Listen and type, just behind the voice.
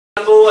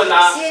部分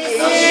啊，心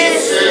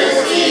思、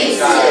意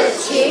识、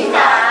情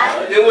感。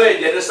因为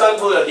人的三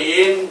部的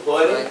灵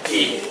魂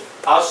体。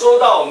好，说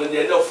到我们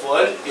人的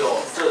魂有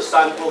这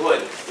三部分，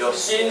有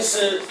心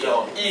思、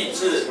有意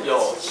志、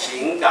有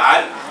情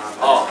感。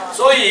哦，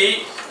所以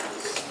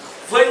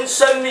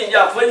生命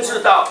要分赐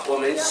到我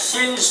们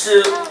心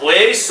思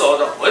为首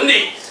的魂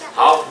里。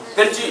好，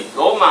根据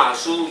罗马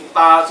书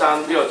8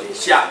章6节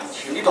下，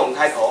请一同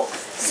开口。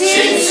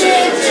 心思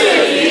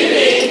至于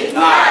灵，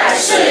乃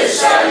是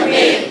生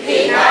命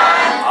平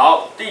安。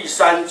好，第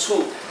三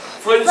处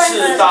分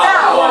赐到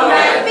我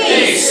们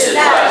必死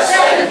的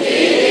身体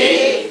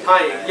里。它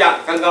也一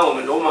样，刚刚我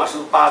们罗马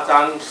书8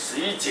章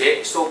11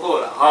节说过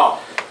了哈，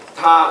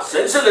它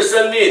神圣的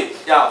生命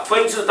要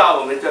分赐到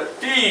我们的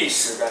必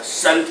死的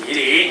身体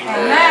里。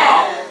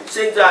好，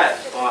现在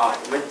我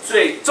们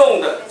最重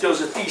的就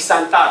是第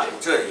三大点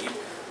这里。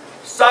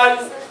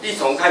 一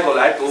同开口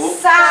来读。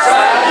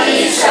三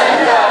一神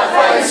的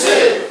分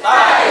赐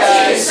带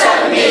进生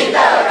命的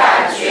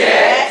感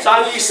觉。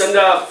三一神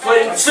的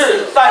分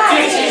赐带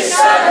进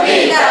生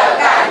命的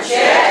感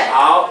觉。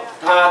好，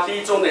他第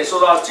一重点说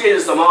到借着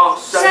什么？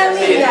生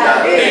命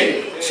的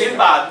律，请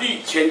把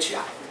律圈起来。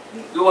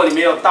如果你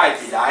没有带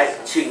起来，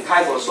请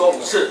开口说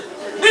5次。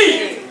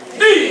律，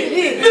律，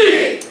律，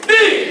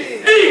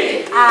律，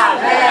律。阿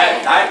门。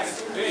来，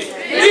律，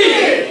律，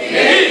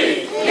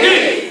律，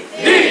律，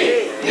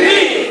律。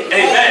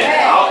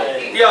 好，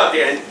第二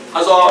点，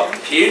他说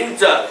凭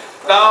着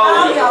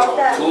膏油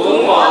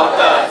涂抹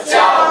的教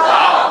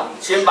导，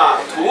请把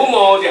涂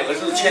抹2个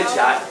字牵起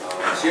来，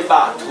请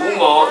把涂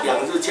抹2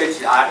个字牵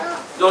起来。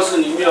若是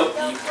你没有笔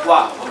的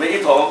话，我们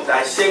一同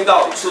来宣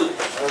告一次：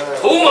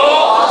涂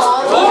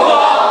抹，涂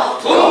抹，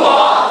涂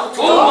抹，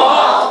涂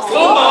抹，涂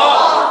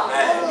抹。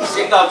哎，你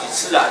宣告几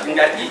次啊？应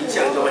该印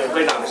象就会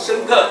非常的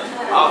深刻。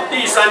好，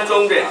第三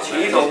重点，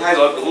请一同开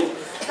口读。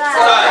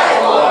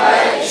 在我们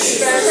与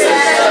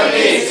生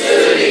命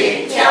之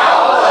灵调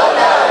和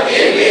的灵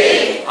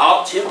里。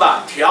好，请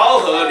把“调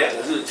和”2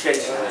个字圈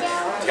起来。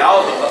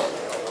调和，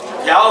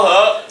调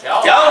和，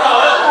调和，调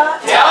和，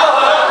调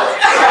和，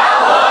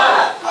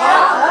调和。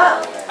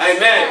哎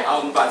妹，好，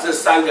我们把这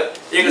3个，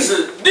一个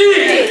是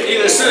律，一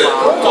个是涂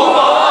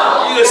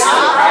抹，一个是调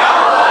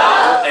和。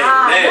哎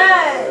妹，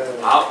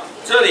好，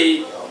这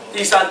里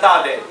第3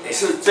大点也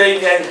是这一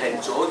篇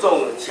很着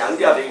重强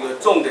调的一个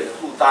重点的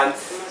负担。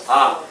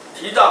 啊，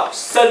提到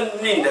生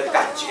命的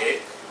感觉，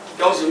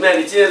弟兄姊妹，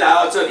你今天来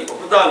到这里，我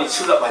不知道你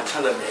吃了晚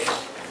餐了没有？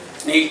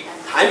你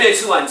还没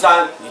吃晚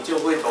餐，你就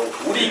会有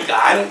无力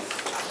感。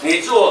你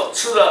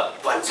吃了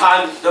晚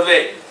餐，对不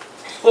对？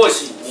或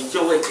许你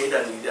就会觉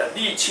得你的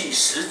力气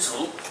十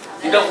足，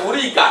你的无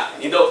力感，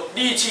你的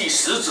力气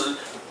十足，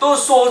都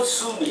说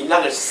出你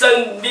那个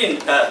生命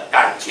的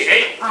感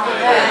觉。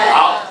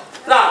好，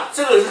那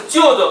这个是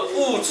就着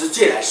物质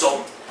界来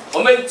说。 我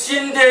们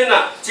今天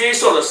呢，接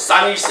受了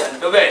三一神，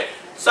对不对？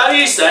三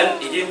一神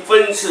已经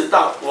分赐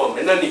到我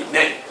们的里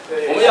面。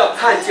我们要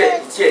看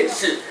见一件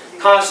事，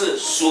它是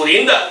属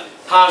灵的，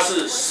它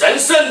是神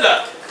圣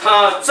的，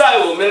它在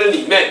我们的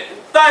里面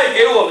带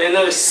给我们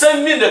那个生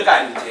命的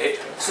感觉，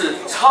是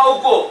超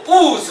过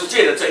物质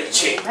界的这一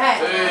切。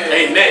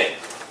Amen。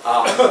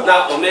啊，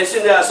那我们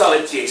现在要稍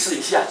微解释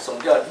一下，什么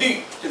叫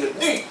律？这个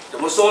律怎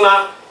么说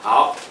呢？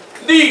好，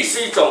律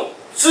是一种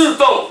自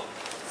动。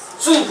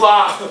 触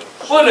发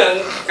不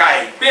能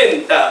改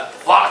变的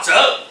法则。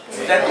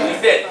我再读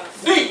一遍，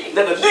律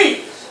那个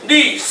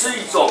律是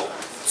一种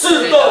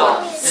自动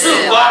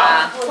自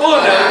发不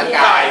能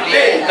改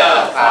变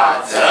的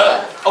法则。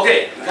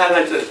OK， 你看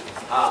看这里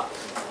啊，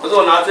我说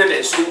我拿这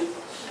本书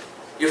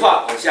一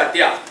画往下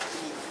掉，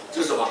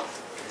这是什么？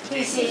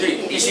律，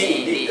地心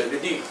引力有一个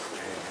律，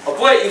我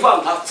不会一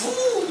放它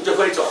噗就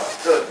飞走了，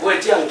对，不会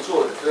这样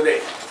做的，对不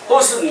对？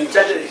或是你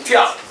在这里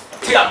跳。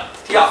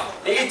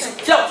 你一直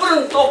跳不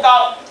论多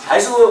高，还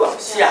是会往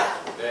下，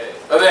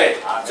对不对？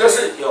这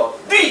是有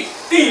地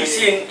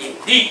心引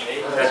力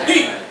的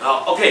律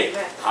啊。OK，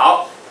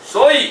 好，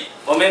所以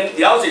我们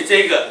了解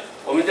这个，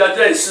我们就要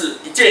认识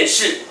一件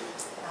事：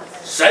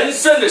神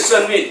圣的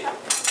生命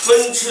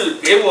分赐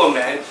给我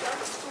们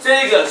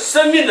这个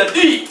生命的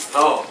律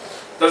哦，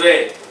对不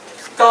对？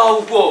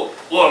高过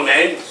我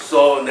们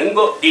所能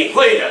够领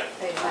会的。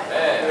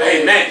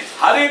Amen，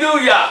 哈利路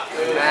亚。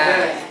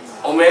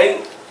我们。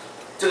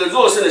 这个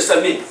弱生的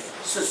生命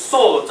是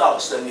塑造的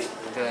生命，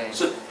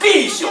是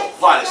必朽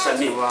化的生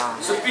命，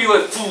是必会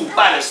腐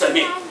败的生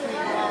命。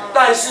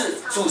但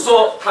是主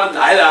说他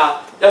来了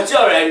啊，要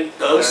叫人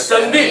得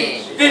生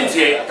命，并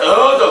且得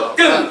的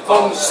更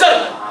丰盛。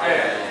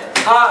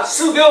他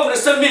赐给我们的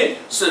生命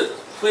是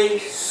非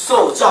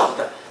受造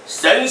的、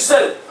神圣、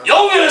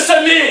永远的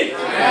生命。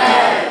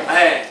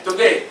哎，对不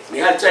对？你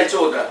看在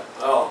座的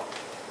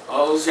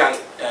我想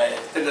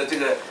这个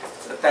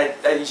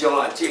戴弟兄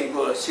啊，见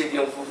过谢弟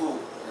兄夫妇。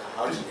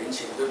 好几年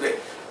前，对不对？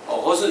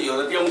哦，或是有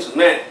的弟兄姊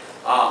妹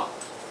啊，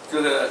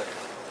这个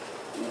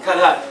你看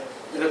看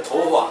那个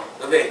头发，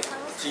对不对？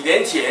几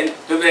年前，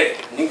对不对？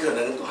你可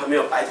能还没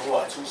有白头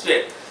发出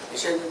现，你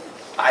现在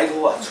白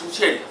头发出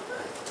现了，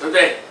对不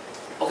对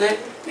 ？OK，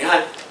 你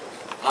看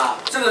啊，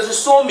这是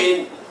说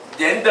明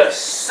人的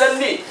生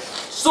命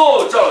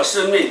塑造的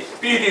生命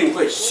必定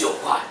会朽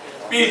坏，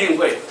必定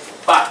会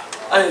败。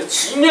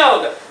奇妙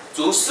的，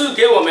主赐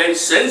给我们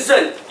神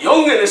圣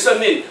永远的生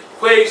命，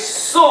会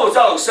塑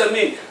造生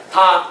命，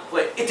它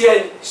会一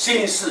天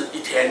新似一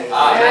天，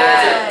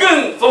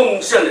更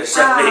丰盛的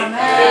生命。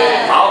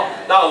好，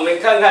那我们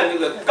看看这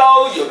个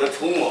膏油的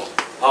涂抹，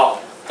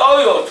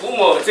膏油涂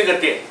抹这个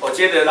点，我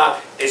觉得呢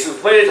也是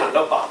非常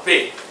的宝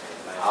贝。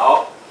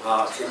好，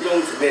请弟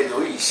兄姊妹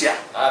留意一下。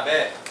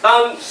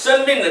当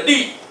生命的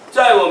力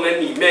在我们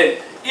里面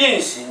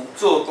运行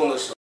做工的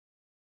时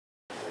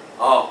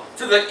候，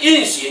这个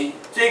运行，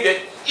这个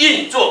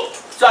运作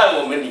在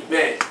我们里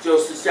面，就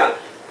是像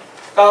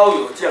膏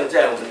油这样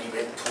在我们里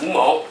面涂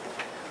抹。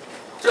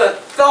这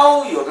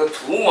膏油的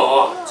涂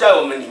抹在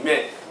我们里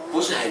面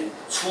不是很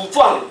粗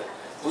壮的，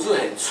不是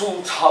很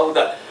粗糙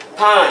的，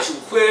它是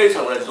非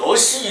常的柔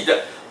细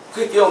的，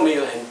会给我们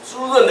有很滋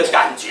润的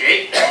感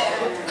觉。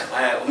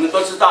我们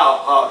都知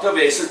道特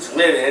别是姊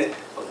妹们，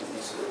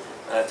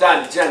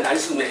像男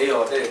士没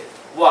有对，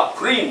哇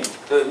 ，cream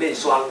的面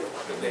霜，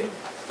对不对？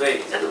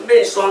对，那个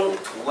面霜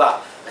涂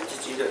就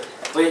觉得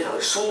非常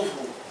的舒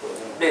服，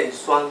面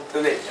霜，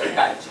对不对？有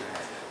感觉。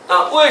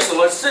那为什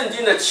么圣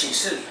经的启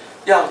示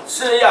要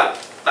这样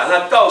把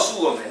它告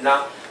诉我们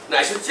呢？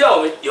乃是叫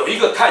我们有一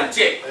个看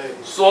见，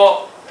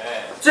说，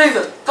这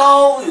个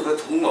膏油的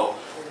涂抹，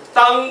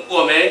当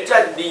我们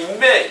在里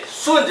面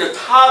顺着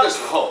它的时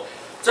候，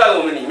在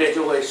我们里面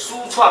就会舒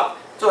畅，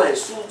就很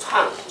舒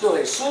畅，就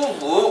很舒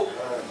服，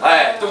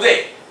对不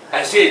对？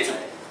感谢主，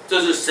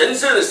这是神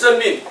圣的生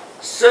命，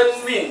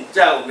生命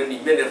在我们里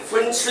面的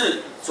分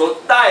赐所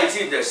带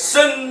进的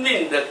生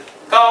命的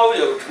膏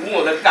油涂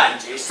抹的感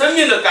觉，生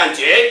命的感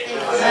觉，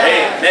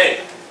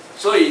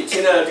所以，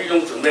亲爱的弟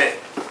兄姊妹，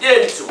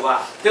愿主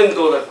更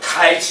多的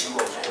开启我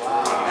们。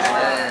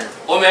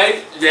我们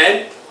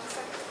人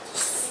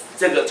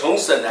这个从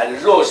神来的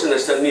肉身的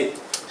生命，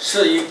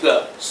是一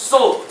个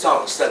受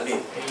造的生命，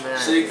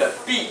是一个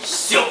必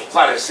朽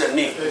坏的生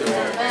命，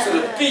是个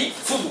必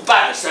腐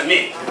败的生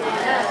命。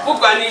不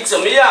管你怎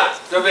么样，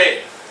对不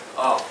对？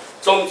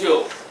终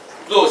究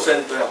肉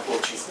身都要过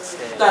去。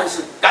但是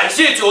感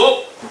谢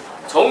主，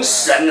从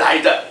神来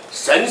的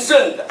神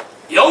圣的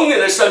永远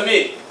的生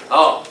命。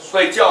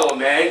会叫我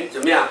们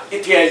怎么样？一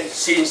天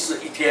新似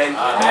一天。什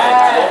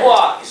么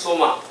话？你说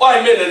嘛？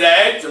外面的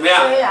人怎么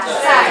样？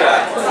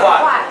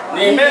坏，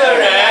里面的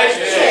人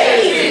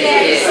却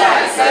欲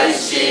善生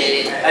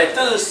息。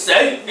这是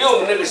神给我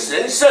们那个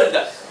神圣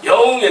的、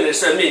永远的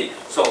生命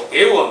所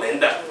给我们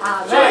的。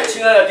所以，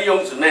亲爱的弟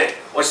兄姊妹，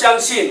我相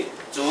信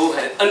主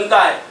很恩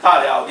待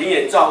大寮灵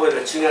眼教会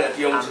的亲爱的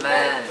弟兄姊妹。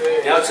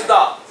你要知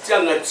道，这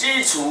样的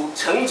基础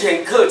成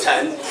全课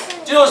程，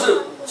就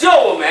是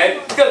叫我们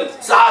更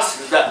扎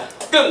实的、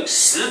更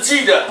实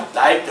际的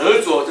来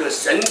得着这个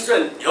神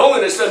圣永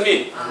远的生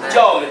命，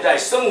叫我们在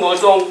生活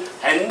中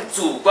很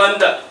主观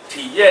的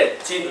体验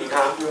经历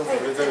它。弟兄姊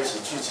妹在一起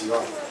聚集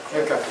那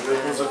感觉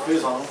都是非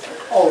常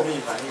奥秘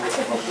满意的。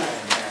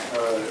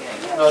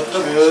那特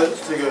别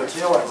这个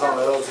今天晚上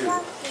来到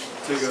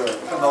这个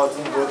看到这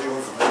么多弟兄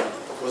姊妹，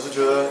我是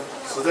觉得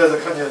实在是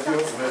看见弟兄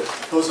姊妹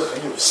都是很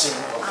有心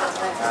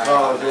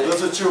有的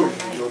是旧语，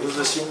有的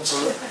是新知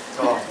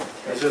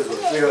感谢主，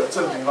这个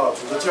证明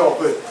主的教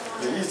会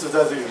也一直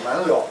在这里满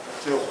了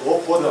这个活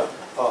泼的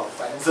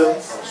繁增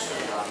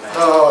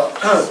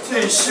那这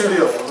一系列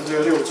我们这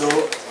个6周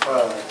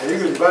每一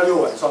个礼拜6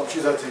晚上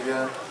聚在这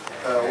边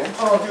我们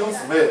看到弟兄姊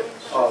妹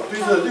对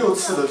这6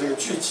次的这个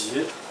聚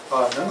集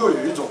能够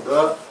有一种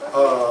的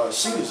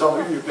心理上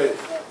的预备，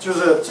就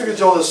是这个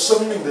叫做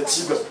生命的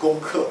基本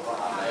功课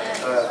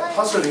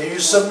它是连于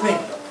生命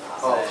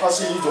的它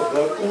是一种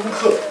的功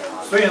课，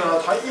所以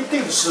呢它一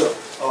定是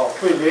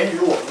会连于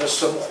我们的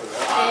生活，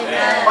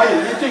它也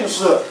一定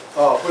是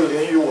会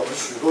连于我们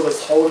许多的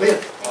操练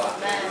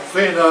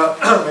所以呢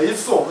每一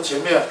次我们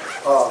前面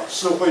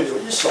是会有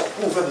一小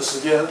部分的时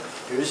间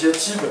有一些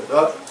基本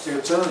的这个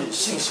真理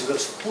信息的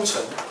铺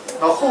陈，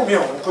那后面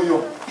我们会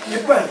用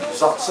1半以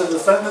上甚至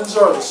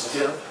2/3的时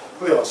间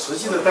会实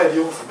际的带弟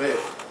兄姊妹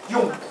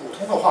用普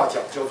通的话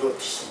讲叫做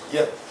体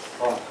验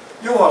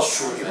用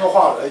属灵的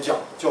话来讲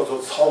叫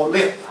做操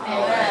练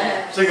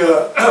这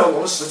个我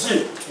们实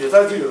际也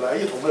在这里来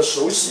一同的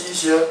熟悉一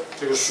些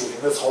这个属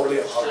灵的操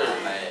练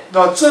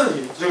那这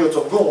里这个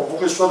总共我们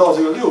会说到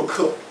这个6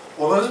课，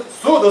我们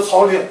所有的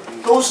操练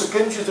都是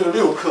根据这个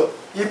6课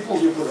一步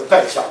一步的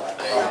带下来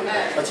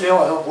那今天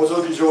晚上博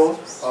州弟兄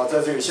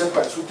在这里先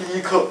摆出第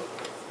1课，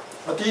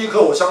那第1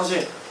课我相信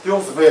弟兄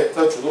姊妹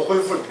在主的恢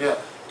复里面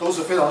都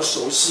是非常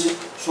熟悉，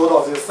说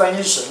到这个三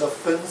一神的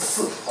分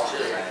赐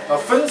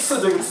分赐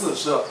这个字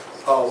是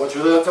我觉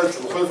得在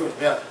主的恢复里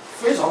面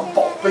非常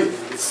宝贝的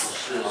一个词，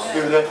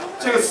对不对？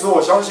这个词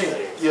我相信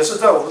也是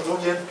在我们中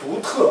间独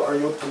特而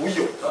又独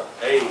有的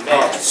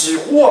几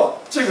乎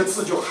这个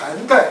字就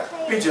涵盖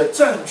并且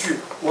占据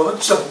我们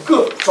整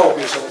个教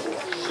会生活，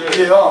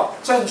也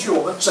占据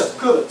我们整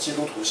个的基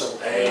督徒生活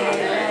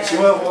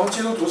请问我们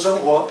基督徒生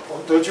活，我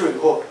们得救以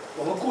后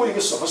我们过一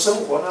个什么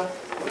生活呢？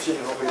我替你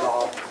们回答，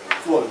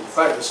做礼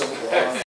拜的生活